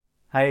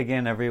Hi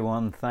again,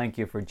 everyone. Thank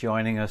you for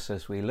joining us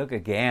as we look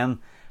again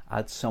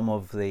at some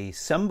of the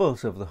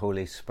symbols of the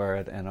Holy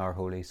Spirit in our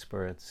Holy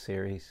Spirit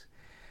series.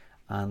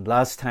 And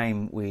last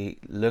time we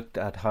looked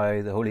at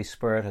how the Holy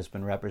Spirit has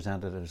been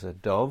represented as a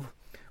dove.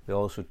 We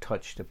also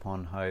touched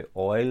upon how the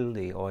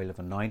oil of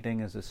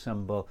anointing, is a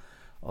symbol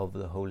of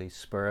the Holy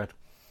Spirit.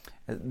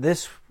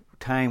 This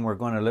time we're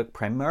going to look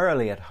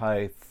primarily at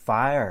how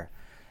fire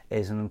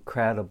is an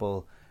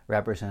incredible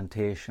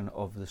representation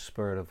of the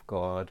Spirit of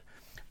God.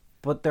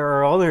 But there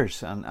are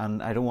others,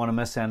 and I don't want to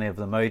miss any of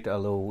them out,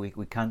 although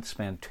we can't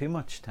spend too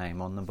much time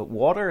on them. But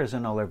water is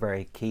another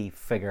very key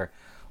figure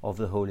of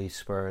the Holy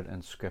Spirit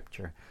in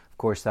Scripture. Of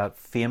course, that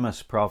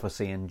famous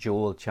prophecy in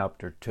Joel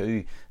chapter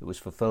 2, it was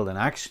fulfilled in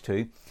Acts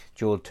 2,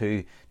 Joel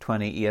 2,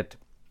 28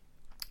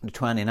 to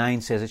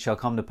 29 says, "It shall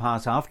come to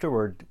pass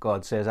afterward,"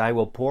 God says, "I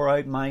will pour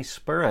out my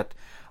Spirit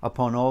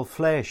upon all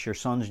flesh. Your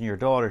sons and your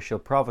daughters shall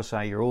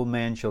prophesy, your old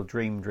men shall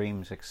dream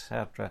dreams,"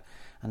 etc.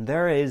 And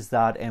there is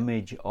that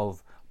image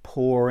of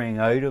pouring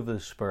out of the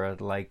Spirit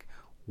like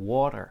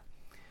water.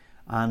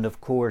 And of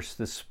course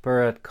the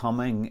Spirit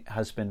coming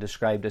has been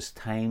described as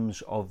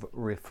times of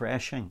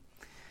refreshing.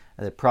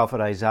 The prophet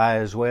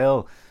Isaiah as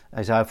well,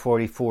 Isaiah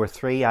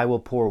 44:3, "I will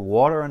pour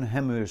water on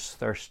him who is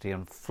thirsty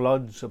and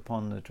floods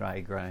upon the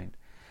dry ground."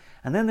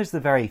 And then there's the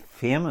very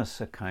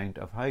famous account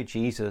of how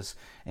Jesus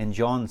in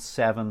John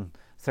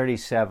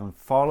 7:37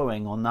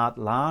 following, on that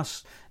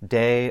last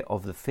day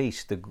of the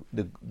feast,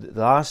 the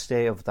last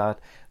day of that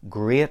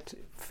great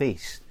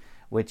feast,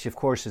 which of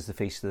course is the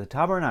Feast of the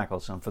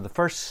Tabernacles. And for the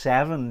first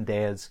 7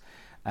 days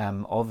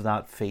of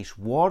that feast,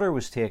 water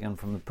was taken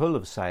from the pool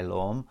of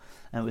Siloam,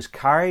 and it was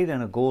carried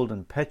in a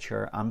golden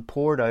pitcher and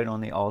poured out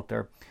on the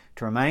altar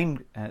to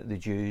remind the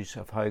Jews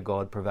of how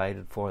God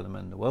provided for them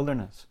in the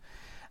wilderness.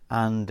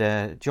 And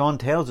John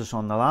tells us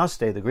on the last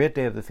day, the great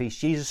day of the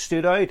feast, Jesus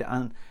stood out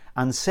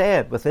and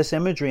said, with this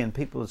imagery in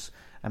people's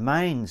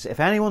minds, "If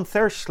anyone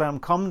thirsts, let him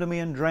come to me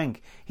and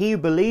drink. He who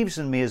believes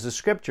in me, as the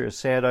Scripture has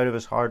said, out of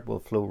his heart will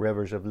flow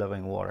rivers of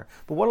living water."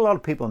 But what a lot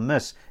of people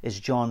miss is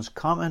John's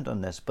comment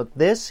on this. "But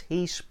this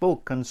he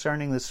spoke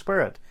concerning the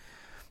Spirit,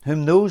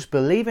 whom those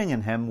believing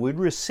in him would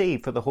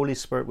receive, for the Holy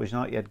Spirit was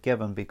not yet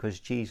given, because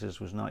Jesus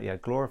was not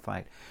yet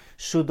glorified."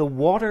 So the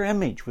water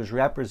image was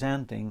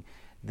representing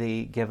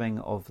the giving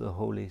of the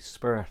Holy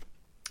Spirit.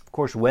 Of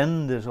course,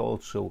 wind is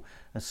also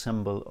a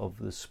symbol of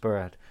the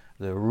Spirit.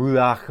 The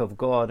Ruach of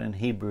God in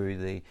Hebrew,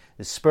 the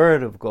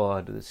Spirit of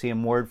God, the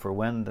same word for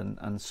wind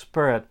and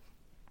Spirit.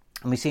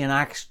 And we see in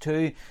Acts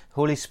 2, the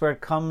Holy Spirit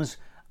comes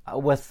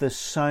with the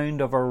sound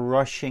of a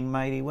rushing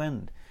mighty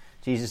wind.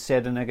 Jesus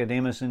said to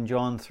Nicodemus in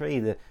John 3,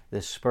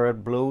 the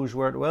Spirit blows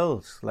where it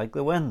wills, like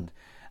the wind.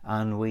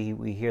 And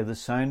we hear the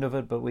sound of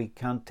it, but we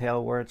can't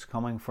tell where it's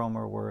coming from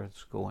or where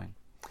it's going.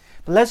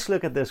 But let's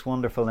look at this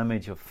wonderful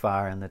image of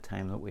fire in the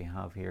time that we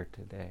have here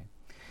today.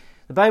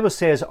 The Bible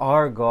says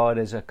our God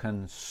is a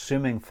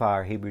consuming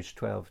fire, Hebrews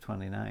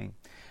 12:29.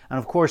 And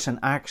of course in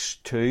Acts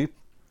 2,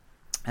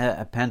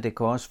 at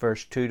Pentecost,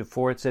 verse 2 to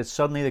 4, it says,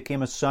 "Suddenly there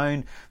came a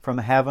sound from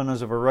heaven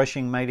as of a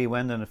rushing mighty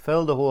wind, and it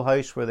filled the whole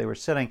house where they were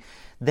sitting.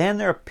 Then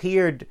there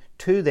appeared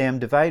to them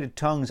divided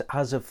tongues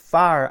as of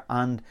fire,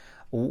 and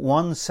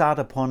one sat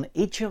upon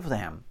each of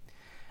them."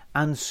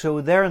 And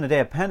so there in the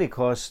day of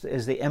Pentecost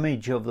is the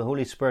image of the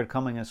Holy Spirit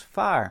coming as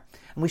fire.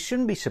 And we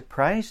shouldn't be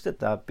surprised at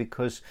that,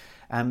 because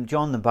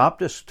John the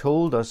Baptist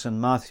told us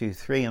in Matthew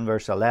 3 and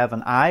verse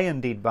 11, "I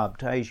indeed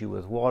baptize you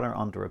with water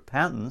unto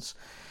repentance,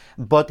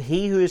 but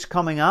he who is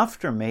coming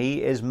after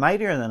me is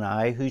mightier than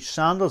I, whose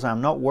sandals I am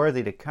not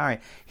worthy to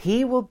carry.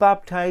 He will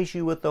baptize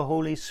you with the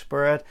Holy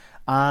Spirit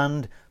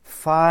and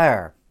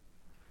fire."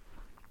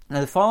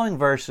 Now the following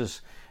verses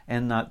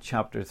in that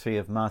chapter 3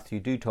 of Matthew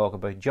do talk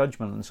about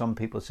judgment, and some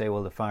people say,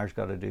 well, the fire's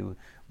got to do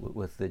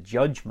with the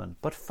judgment.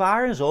 But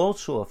fire is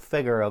also a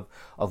figure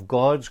of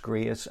God's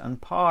grace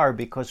and power,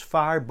 because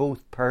fire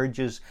both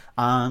purges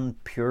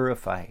and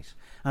purifies.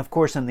 And of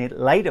course, in the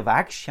light of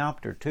Acts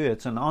chapter 2,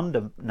 it's an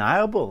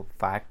undeniable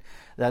fact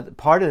that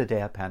part of the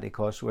day of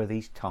Pentecost were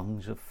these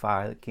tongues of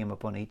fire that came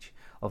upon each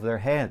of their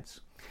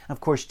heads.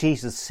 Of course,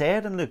 Jesus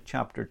said in Luke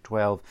chapter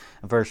 12,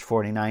 verse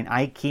 49,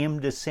 "I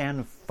came to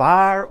send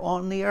fire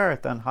on the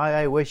earth, and how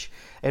I wish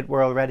it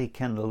were already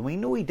kindled." We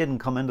know he didn't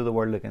come into the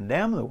world to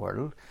condemn the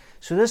world.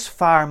 So this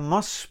fire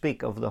must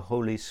speak of the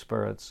Holy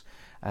Spirit's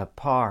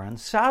power. And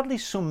sadly,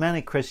 so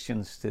many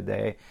Christians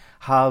today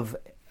have,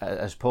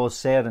 as Paul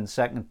said in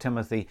 2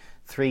 Timothy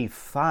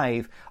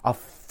 3:5, a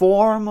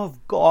form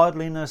of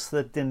godliness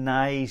that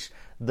denies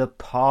the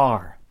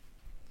power.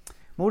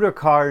 Motor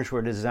cars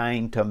were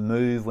designed to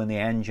move when the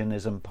engine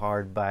is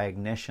empowered by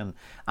ignition,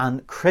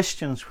 and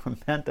Christians were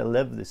meant to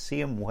live the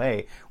same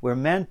way. We're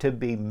meant to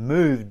be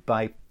moved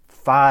by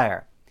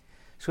fire.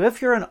 So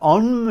if you're an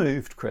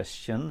unmoved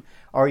Christian,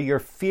 or you're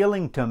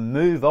failing to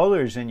move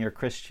others in your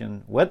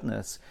Christian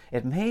witness,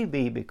 it may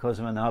be because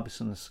of an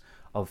absence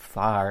of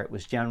fire. It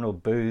was General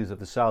Booth of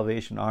the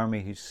Salvation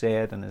Army who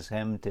said in his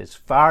hymn, "'Tis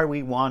fire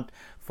we want,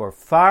 for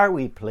fire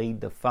we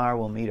plead, the fire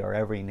will meet our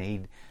every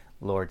need.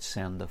 Lord,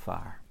 send the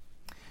fire."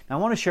 I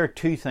want to share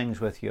two things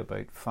with you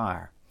about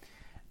fire.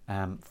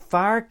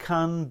 Fire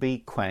can be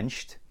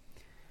quenched,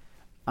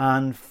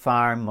 and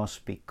fire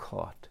must be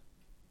caught.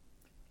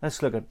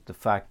 Let's look at the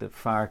fact that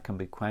fire can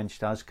be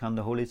quenched, as can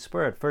the Holy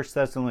Spirit. 1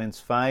 Thessalonians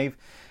 5,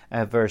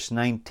 verse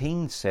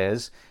 19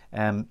 says,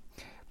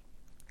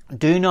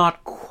 do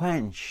not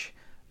quench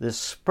the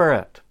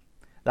Spirit.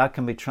 That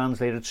can be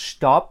translated,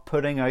 stop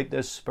putting out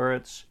the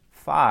Spirit's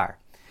fire.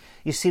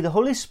 You see, the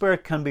Holy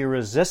Spirit can be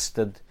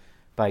resisted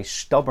by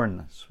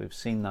stubbornness. We've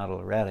seen that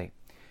already.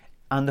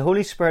 And the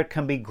Holy Spirit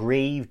can be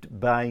grieved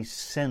by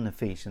sin,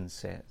 Ephesians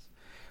says.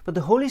 But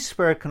the Holy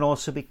Spirit can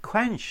also be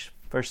quenched,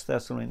 1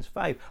 Thessalonians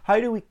 5. How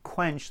do we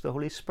quench the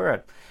Holy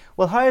Spirit?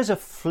 Well, how is a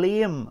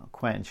flame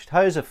quenched?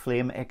 How is a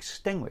flame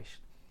extinguished?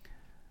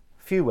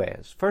 A few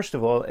ways. First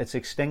of all, it's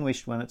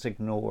extinguished when it's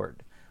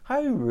ignored.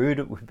 How rude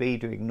it would be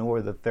to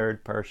ignore the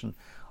third person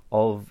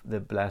of the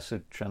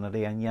Blessed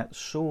Trinity, and yet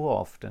so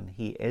often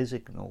he is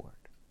ignored.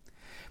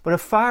 But a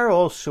fire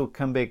also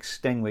can be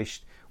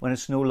extinguished when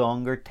it's no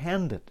longer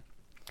tended.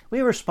 We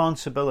have a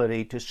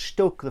responsibility to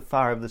stoke the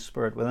fire of the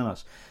Spirit within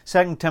us.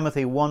 2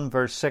 Timothy 1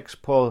 verse 6,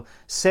 Paul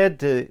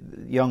said to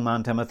young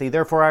man Timothy,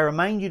 therefore I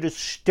remind you to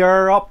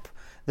stir up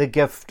the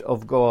gift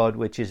of God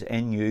which is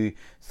in you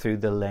through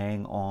the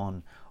laying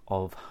on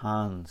of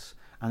hands.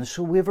 And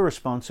so we have a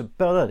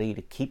responsibility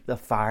to keep the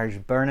fires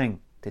burning,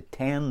 to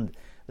tend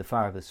the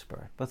fire of the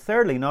Spirit. But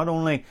thirdly, not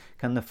only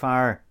can the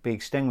fire be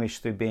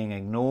extinguished through being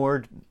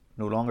ignored,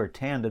 no longer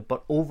tended,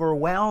 but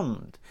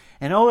overwhelmed.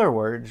 In other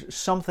words,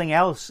 something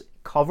else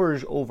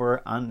covers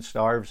over and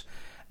starves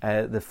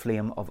the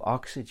flame of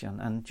oxygen.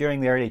 And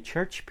during the early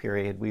church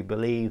period, we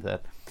believe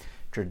that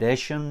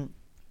tradition,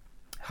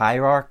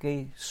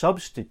 hierarchy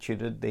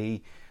substituted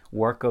the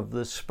work of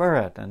the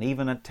Spirit, and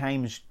even at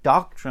times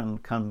doctrine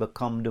can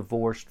become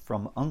divorced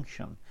from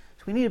unction.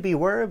 So we need to be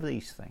aware of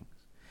these things.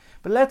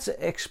 But let's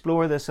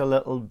explore this a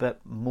little bit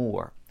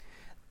more.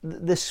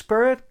 The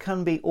Spirit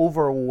can be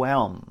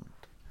overwhelmed,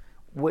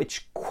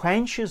 which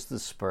quenches the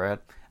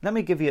Spirit. Let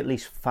me give you at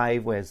least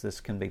 5 ways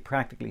this can be,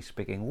 practically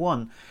speaking.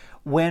 1,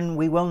 when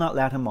we will not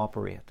let him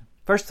operate.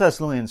 1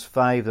 Thessalonians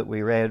 5 that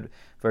we read,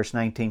 verse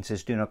 19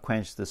 says, do not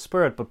quench the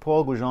Spirit. But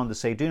Paul goes on to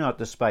say, do not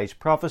despise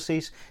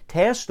prophecies,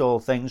 test all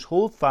things,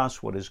 hold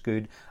fast what is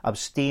good,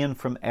 abstain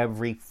from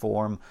every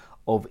form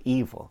of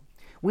evil.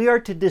 We are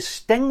to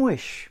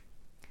distinguish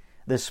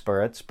the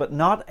spirits, but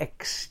not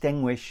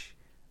extinguish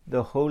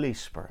the Holy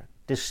Spirit.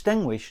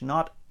 Distinguish,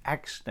 not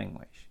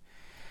extinguish.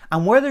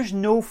 And where there's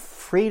no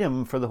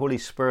freedom for the Holy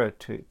Spirit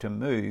to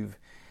move,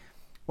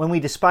 when we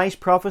despise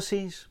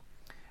prophecies,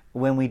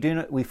 when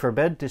we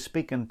forbid to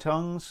speak in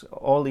tongues,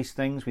 all these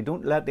things, we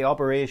don't let the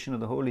operation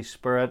of the Holy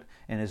Spirit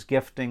in his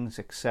giftings,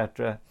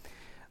 etc.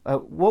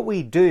 What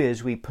we do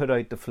is we put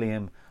out the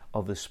flame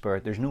of the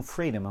Spirit. There's no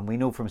freedom, and we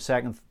know from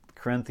 2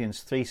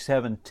 Corinthians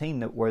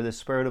 3:17 that where the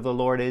Spirit of the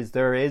Lord is,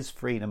 there is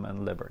freedom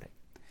and liberty.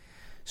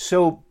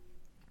 So,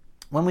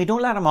 when we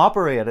don't let him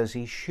operate as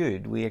he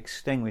should, we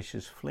extinguish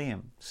his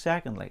flame.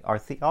 Secondly, our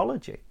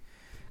theology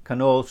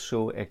can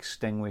also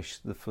extinguish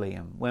the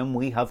flame. When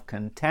we have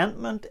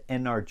contentment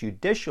in our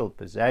judicial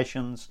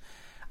possessions,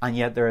 and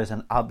yet there is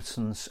an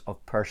absence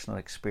of personal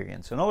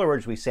experience. In other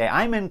words, we say,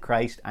 I'm in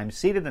Christ, I'm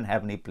seated in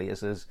heavenly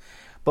places,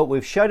 but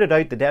we've shouted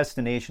out the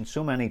destination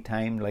so many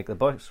times, like the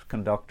bus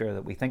conductor,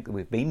 that we think that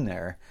we've been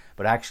there,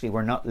 but actually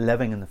we're not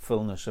living in the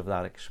fullness of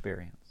that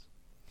experience.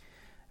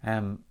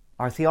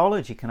 Our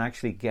theology can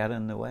actually get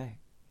in the way.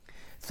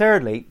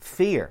 Thirdly,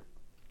 fear.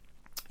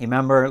 You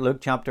remember Luke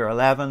chapter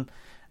 11,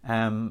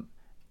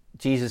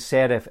 Jesus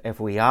said, if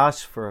we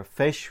ask for a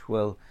fish,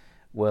 will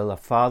a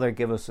father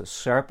give us a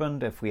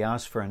serpent? If we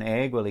ask for an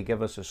egg, will he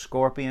give us a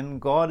scorpion?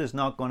 God is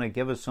not going to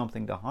give us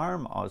something to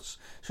harm us.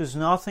 So there's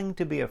nothing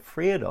to be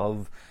afraid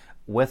of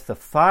with the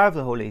fire of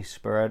the Holy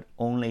Spirit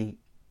only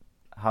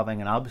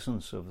having an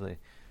absence of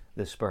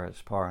the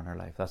Spirit's power in our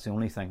life. That's the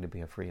only thing to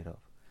be afraid of.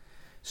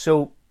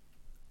 So,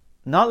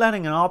 not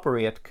letting him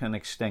operate can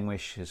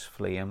extinguish his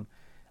flame.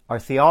 Our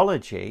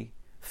theology,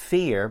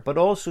 fear, but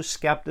also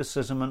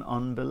skepticism and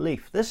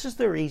unbelief. This is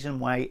the reason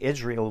why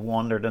Israel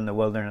wandered in the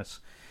wilderness.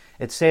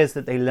 It says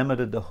that they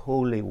limited the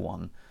Holy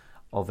One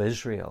of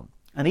Israel.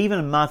 And even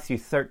in Matthew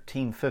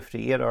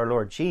 13:58, our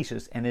Lord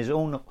Jesus, in his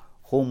own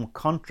home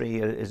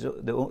country,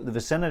 the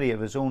vicinity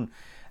of his own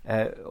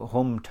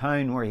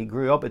hometown where he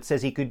grew up, it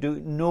says he could do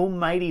no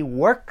mighty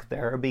work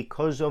there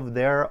because of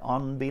their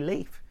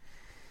unbelief.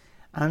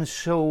 And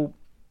so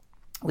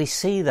we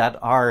see that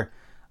our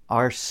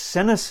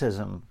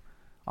cynicism,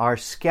 our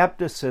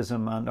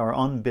skepticism and our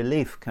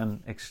unbelief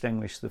can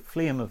extinguish the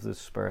flame of the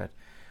Spirit.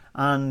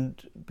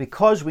 And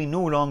because we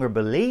no longer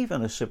believe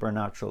in a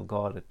supernatural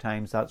God at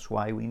times, that's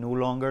why we no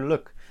longer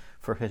look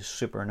for his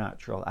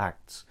supernatural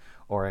acts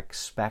or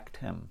expect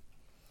him.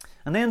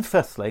 And then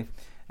fifthly,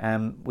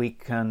 we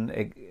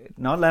can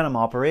not let him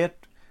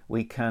operate.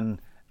 We can,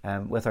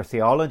 with our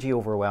theology,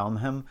 overwhelm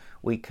him.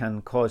 We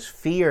can cause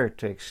fear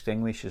to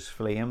extinguish his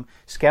flame.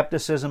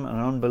 Skepticism and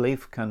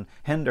unbelief can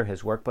hinder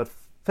his work. But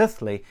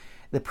fifthly,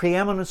 the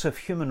preeminence of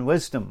human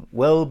wisdom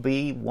will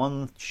be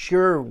one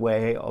sure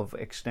way of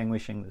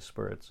extinguishing the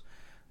Spirit's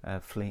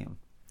flame.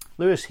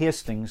 Lewis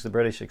Hastings, the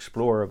British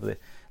explorer of the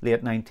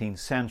late 19th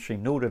century,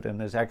 noted in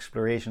his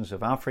explorations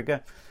of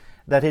Africa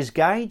that his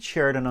guide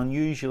shared an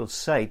unusual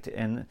sight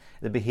in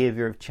the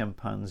behaviour of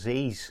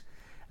chimpanzees.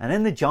 And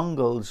in the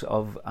jungles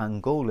of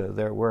Angola,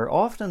 there were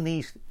often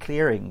these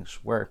clearings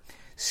where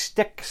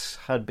sticks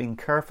had been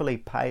carefully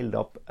piled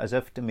up as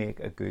if to make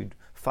a good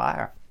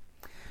fire.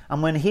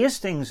 And when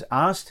Hastings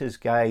asked his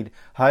guide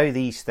how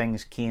these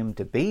things came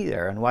to be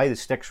there and why the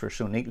sticks were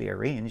so neatly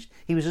arranged,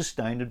 he was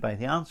astounded by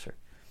the answer.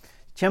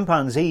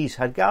 Chimpanzees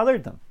had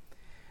gathered them.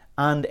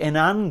 And in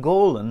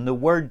Angolan, the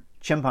word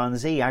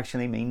chimpanzee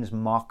actually means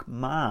mock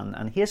man.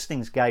 And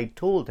Hastings' guide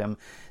told him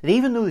that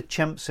even though the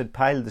chimps had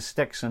piled the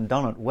sticks and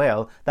done it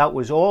well, that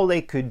was all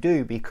they could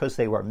do because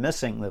they were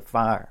missing the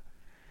fire.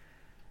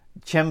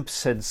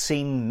 Chimps had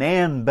seen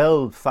men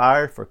build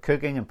fire for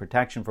cooking and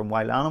protection from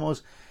wild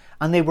animals,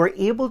 and they were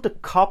able to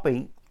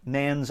copy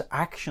men's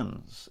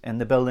actions in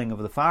the building of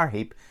the fire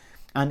heap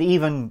and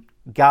even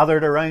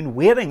gathered around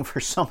waiting for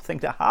something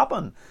to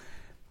happen.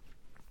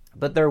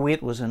 But their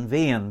wait was in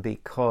vain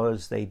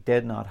because they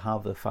did not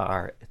have the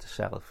fire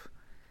itself.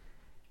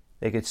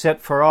 They could sit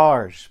for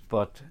hours,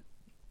 but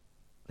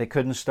they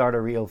couldn't start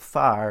a real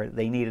fire.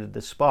 They needed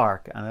the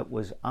spark, and it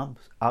was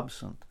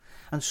absent.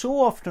 And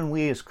so often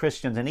we as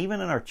Christians, and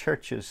even in our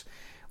churches,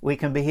 we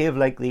can behave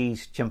like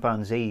these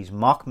chimpanzees,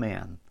 mock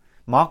men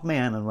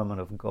and women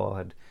of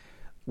God.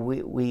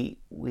 We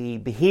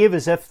behave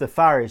as if the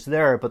fire is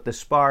there, but the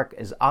spark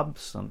is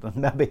absent. And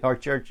maybe our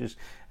churches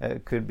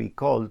could be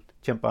called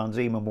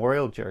Chimpanzee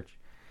Memorial Church.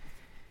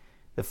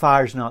 The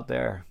fire's not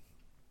there.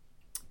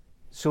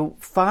 So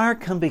fire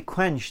can be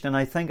quenched, and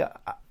I think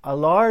a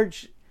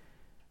large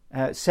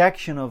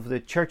section of the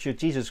Church of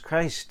Jesus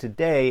Christ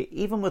today,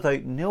 even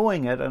without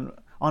knowing it and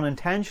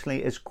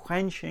unintentionally, is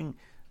quenching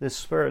the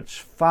Spirit's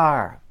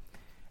fire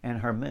in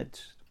her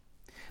midst.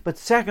 But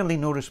secondly,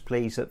 notice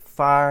please that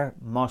fire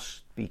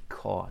must be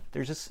caught.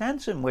 There's a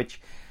sense in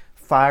which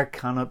fire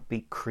cannot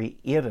be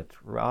created,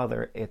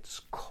 rather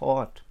it's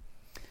caught.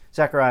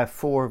 Zechariah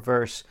 4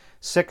 verse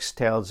 6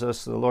 tells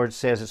us, the Lord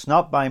says, "It's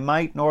not by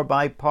might nor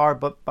by power,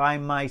 but by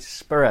my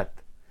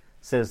Spirit,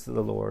 says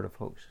the Lord of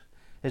hosts."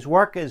 His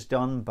work is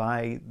done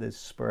by the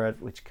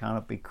Spirit, which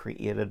cannot be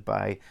created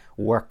by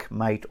work,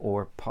 might,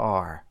 or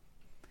power.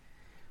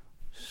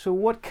 So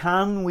what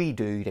can we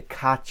do to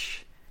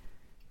catch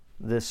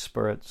the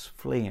Spirit's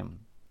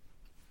flame?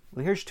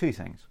 Well, here's two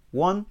things.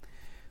 One,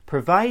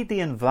 provide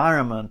the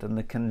environment and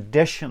the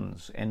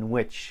conditions in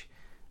which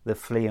the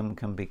flame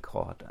can be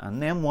caught.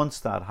 And then once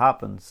that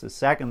happens, the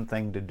second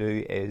thing to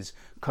do is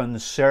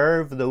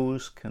conserve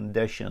those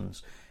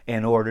conditions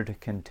in order to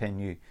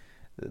continue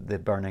the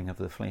burning of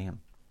the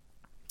flame.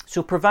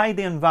 So provide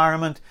the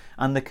environment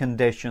and the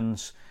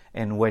conditions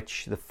in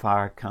which the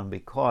fire can be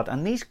caught.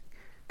 And these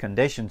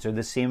conditions are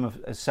the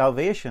same as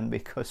salvation,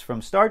 because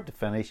from start to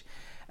finish,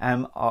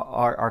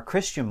 our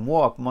Christian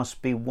walk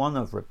must be one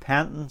of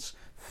repentance,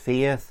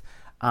 faith,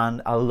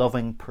 and a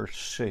loving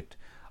pursuit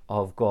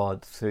of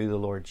God through the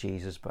Lord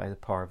Jesus by the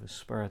power of His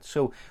Spirit.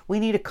 So we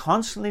need to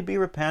constantly be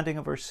repenting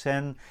of our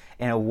sin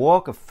in a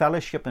walk of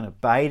fellowship and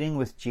abiding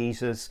with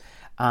Jesus,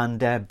 and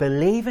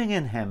believing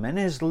in Him, in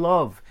His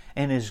love,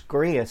 in His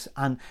grace.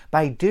 And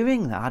by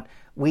doing that,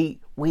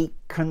 we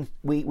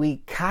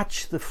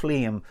catch the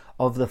flame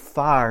of the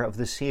fire of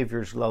the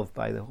Saviour's love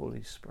by the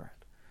Holy Spirit.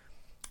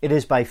 It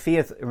is by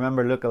faith,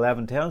 remember Luke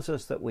 11 tells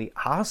us, that we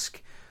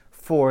ask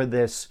for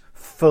this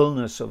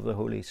fullness of the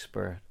Holy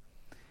Spirit.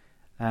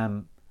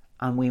 And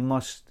we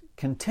must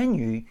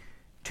continue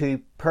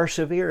to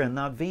persevere in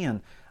that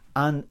vein.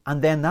 And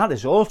then that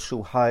is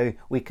also how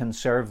we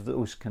conserve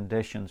those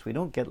conditions. We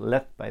don't get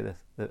lit by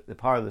the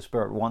power of the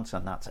Spirit once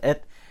and that's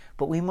it.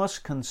 But we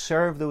must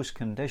conserve those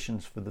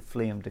conditions for the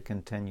flame to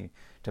continue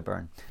to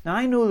burn. Now,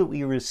 I know that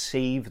we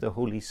receive the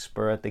Holy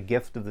Spirit, the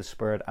gift of the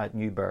Spirit, at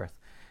new birth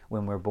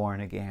when we're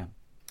born again.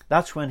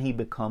 That's when He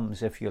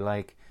becomes, if you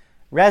like,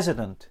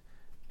 resident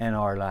in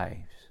our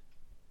lives.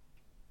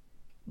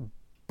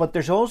 But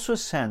there's also a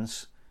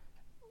sense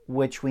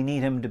which we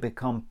need Him to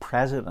become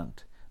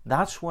president.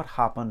 That's what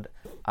happened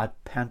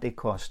at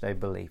Pentecost, I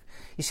believe.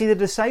 You see, the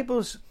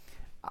disciples,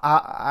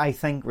 I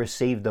think,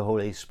 received the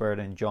Holy Spirit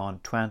in John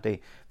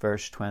 20,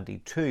 verse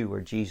 22, where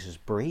Jesus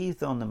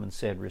breathed on them and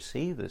said,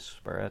 "Receive the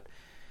Spirit."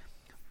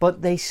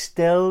 But they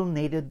still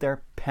needed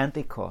their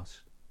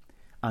Pentecost.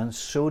 And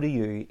so do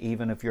you,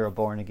 even if you're a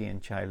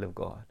born-again child of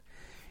God.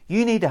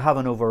 You need to have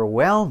an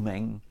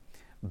overwhelming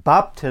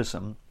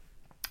baptism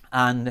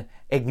and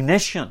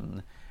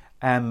ignition,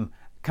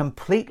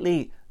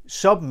 completely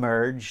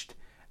submerged,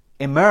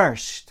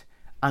 immersed,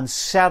 and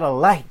set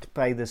alight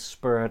by the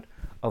Spirit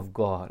of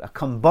God, a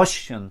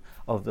combustion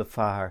of the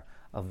fire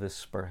of the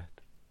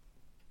Spirit.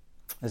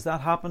 Has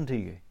that happened to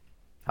you?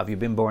 Have you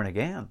been born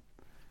again?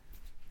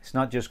 It's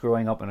not just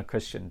growing up in a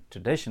Christian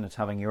tradition, it's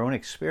having your own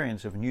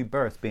experience of new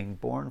birth, being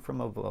born from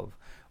above,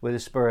 where the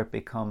Spirit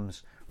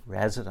becomes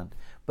resident.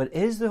 But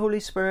is the Holy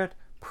Spirit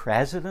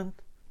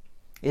president?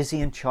 Is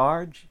He in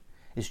charge?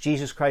 Is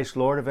Jesus Christ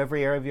Lord of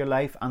every area of your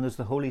life? And does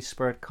the Holy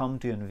Spirit come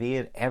to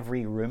invade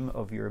every room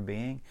of your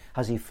being?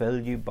 Has He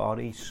filled you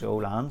body,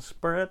 soul and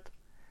spirit?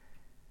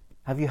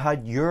 Have you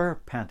had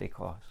your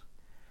Pentecost?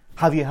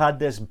 Have you had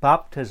this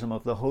baptism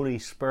of the Holy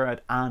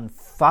Spirit and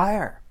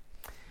fire?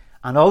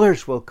 And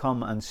others will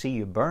come and see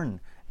you burn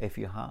if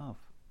you have.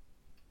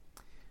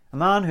 A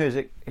man who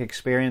has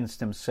experienced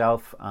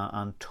himself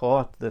and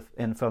taught the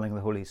infilling of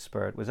the Holy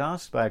Spirit was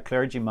asked by a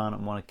clergyman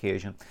on one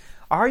occasion,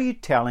 "Are you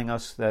telling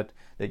us that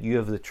you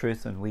have the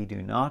truth and we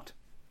do not?"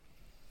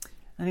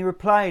 And he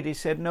replied, he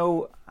said,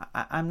 "No,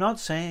 I'm not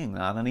saying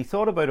that." And he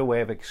thought about a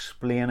way of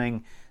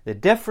explaining the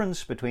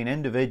difference between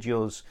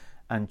individuals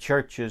and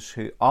churches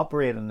who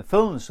operate in the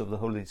fullness of the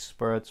Holy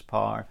Spirit's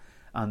power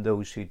and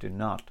those who do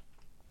not.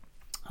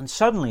 And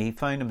suddenly he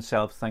found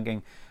himself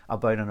thinking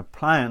about an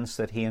appliance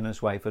that he and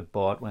his wife had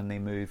bought when they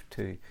moved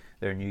to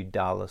their new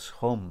Dallas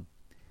home.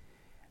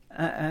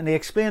 And he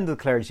explained to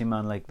the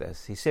clergyman like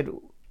this. He said,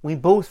 "We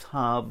both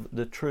have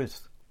the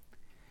truth.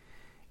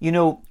 You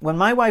know, when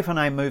my wife and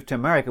I moved to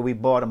America, we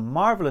bought a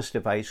marvellous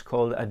device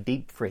called a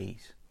deep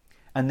freeze.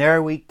 And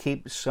there we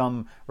keep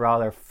some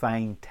rather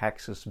fine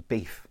Texas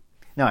beef.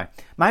 Now,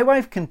 my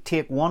wife can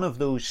take one of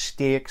those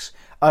steaks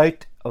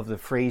out of the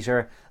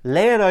freezer,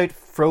 lay it out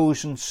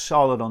frozen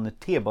solid on the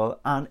table,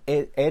 and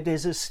it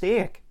is a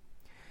steak.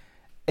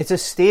 It's a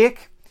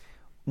steak,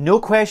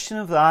 no question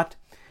of that.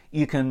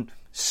 You can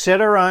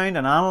sit around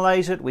and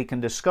analyse it. We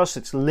can discuss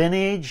its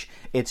lineage,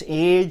 its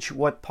age,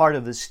 what part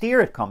of the steer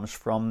it comes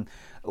from.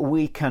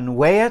 We can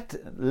weigh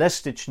it,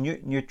 list its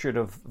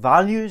nutritive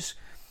values.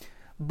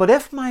 But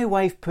if my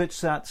wife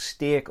puts that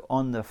steak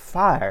on the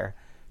fire,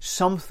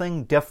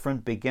 something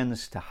different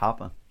begins to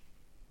happen.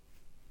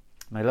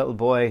 My little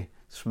boy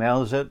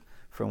smells it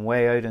from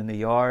way out in the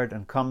yard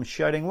and comes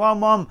shouting, "Well,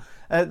 Mum,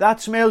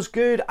 that smells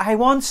good. I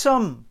want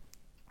some."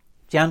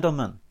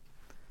 "Gentlemen,"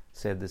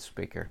 said the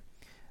speaker,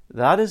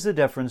 "that is the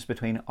difference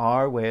between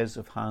our ways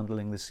of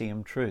handling the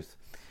same truth.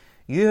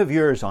 You have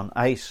yours on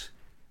ice,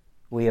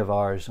 we have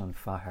ours on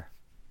fire."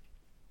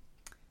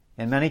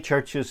 In many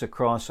churches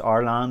across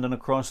our land and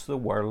across the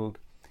world,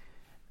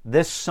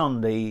 this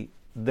Sunday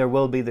there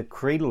will be the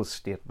creedal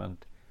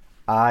statement,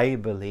 "I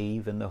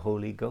believe in the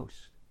Holy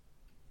Ghost."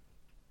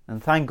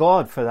 And thank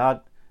God for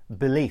that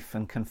belief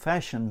and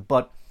confession.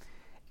 But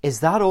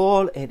is that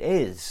all it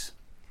is?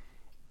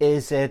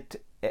 Is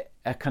it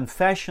a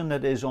confession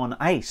that is on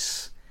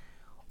ice?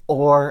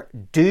 Or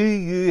do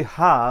you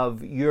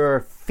have your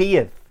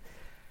faith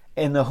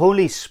in the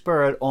Holy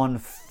Spirit on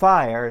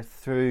fire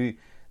through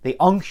the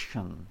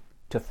unction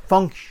to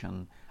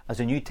function as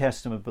a New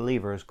Testament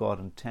believer as God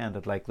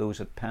intended, like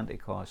those at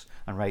Pentecost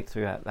and right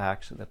throughout the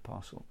Acts of the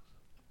Apostles?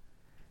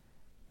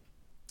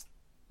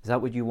 Is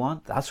that what you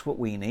want? That's what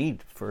we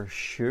need for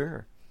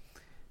sure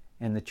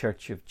in the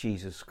Church of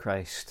Jesus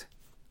Christ.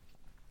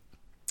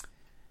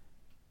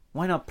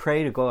 Why not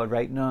pray to God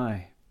right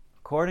now?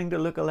 According to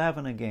Luke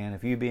 11 again,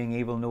 if you being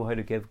evil know how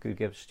to give good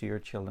gifts to your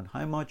children,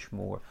 how much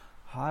more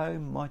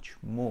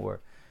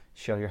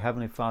shall your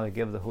Heavenly Father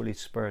give the Holy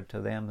Spirit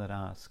to them that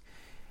ask?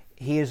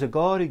 He is a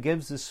God who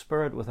gives the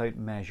Spirit without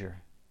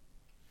measure,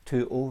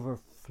 to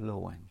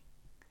overflowing.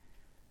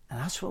 And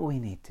that's what we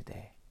need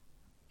today.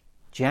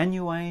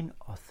 Genuine,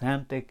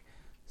 authentic,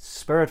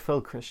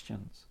 Spirit-filled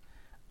Christians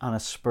and a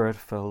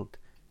Spirit-filled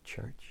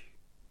church.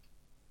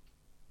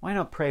 Why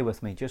not pray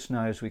with me just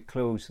now as we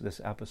close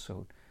this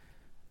episode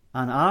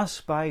and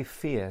ask by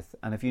faith,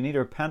 and if you need to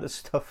repent of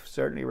stuff,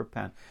 certainly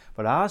repent,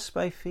 but ask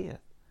by faith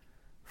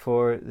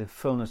for the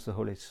fullness of the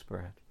Holy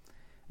Spirit.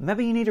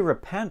 Maybe you need to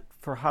repent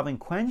for having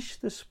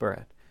quenched the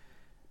Spirit,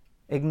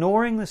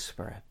 ignoring the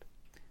Spirit,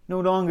 no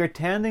longer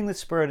tending the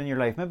Spirit in your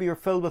life. Maybe you're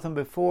filled with Him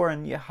before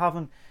and you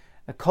haven't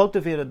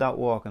cultivated that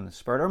walk in the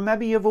Spirit. Or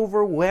maybe you've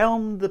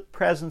overwhelmed the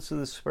presence of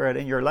the Spirit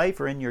in your life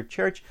or in your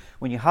church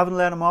when you haven't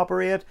let Him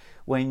operate,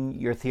 when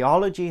your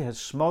theology has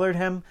smothered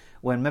Him,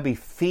 when maybe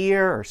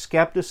fear or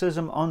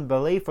skepticism,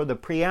 unbelief, or the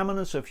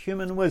preeminence of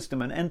human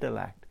wisdom and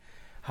intellect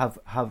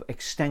have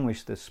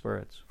extinguished the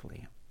Spirit's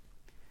flame.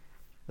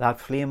 That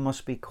flame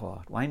must be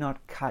caught. Why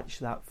not catch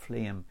that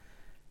flame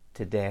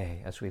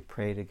today as we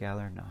pray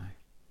together now?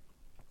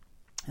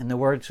 In the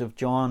words of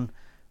John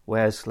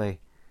Wesley,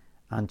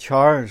 and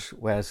Charles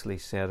Wesley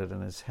said it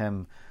in his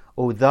hymn,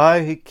 "O thou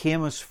who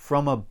camest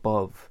from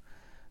above,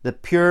 the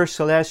pure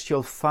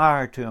celestial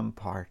fire to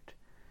impart,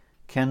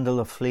 kindle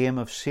a flame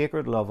of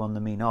sacred love on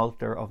the mean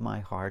altar of my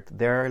heart.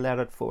 There let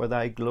it for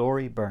thy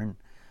glory burn,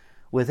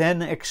 with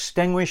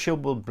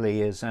inextinguishable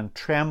blaze, and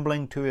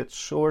trembling to its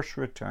source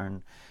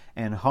return,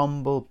 in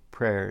humble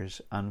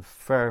prayers and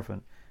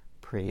fervent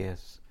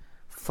praise.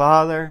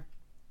 Father,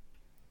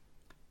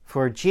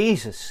 for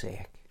Jesus'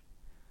 sake,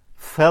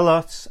 fill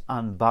us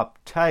and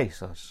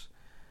baptize us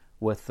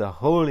with the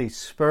Holy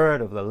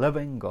Spirit of the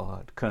living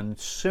God,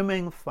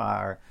 consuming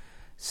fire.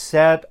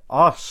 Set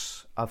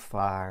us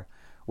afire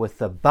with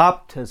the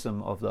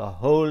baptism of the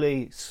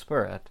Holy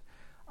Spirit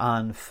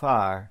and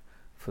fire,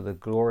 for the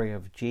glory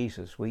of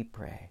Jesus we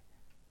pray.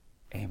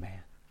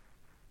 Amen.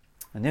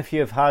 And if you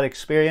have had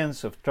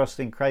experience of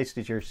trusting Christ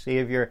as your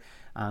Saviour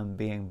and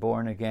being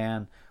born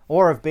again,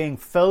 or of being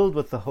filled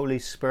with the Holy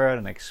Spirit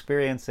and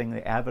experiencing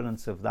the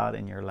evidence of that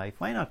in your life,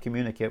 why not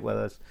communicate with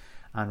us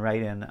and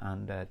write in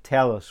and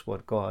tell us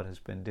what God has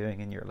been doing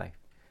in your life?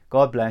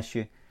 God bless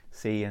you.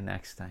 See you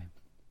next time.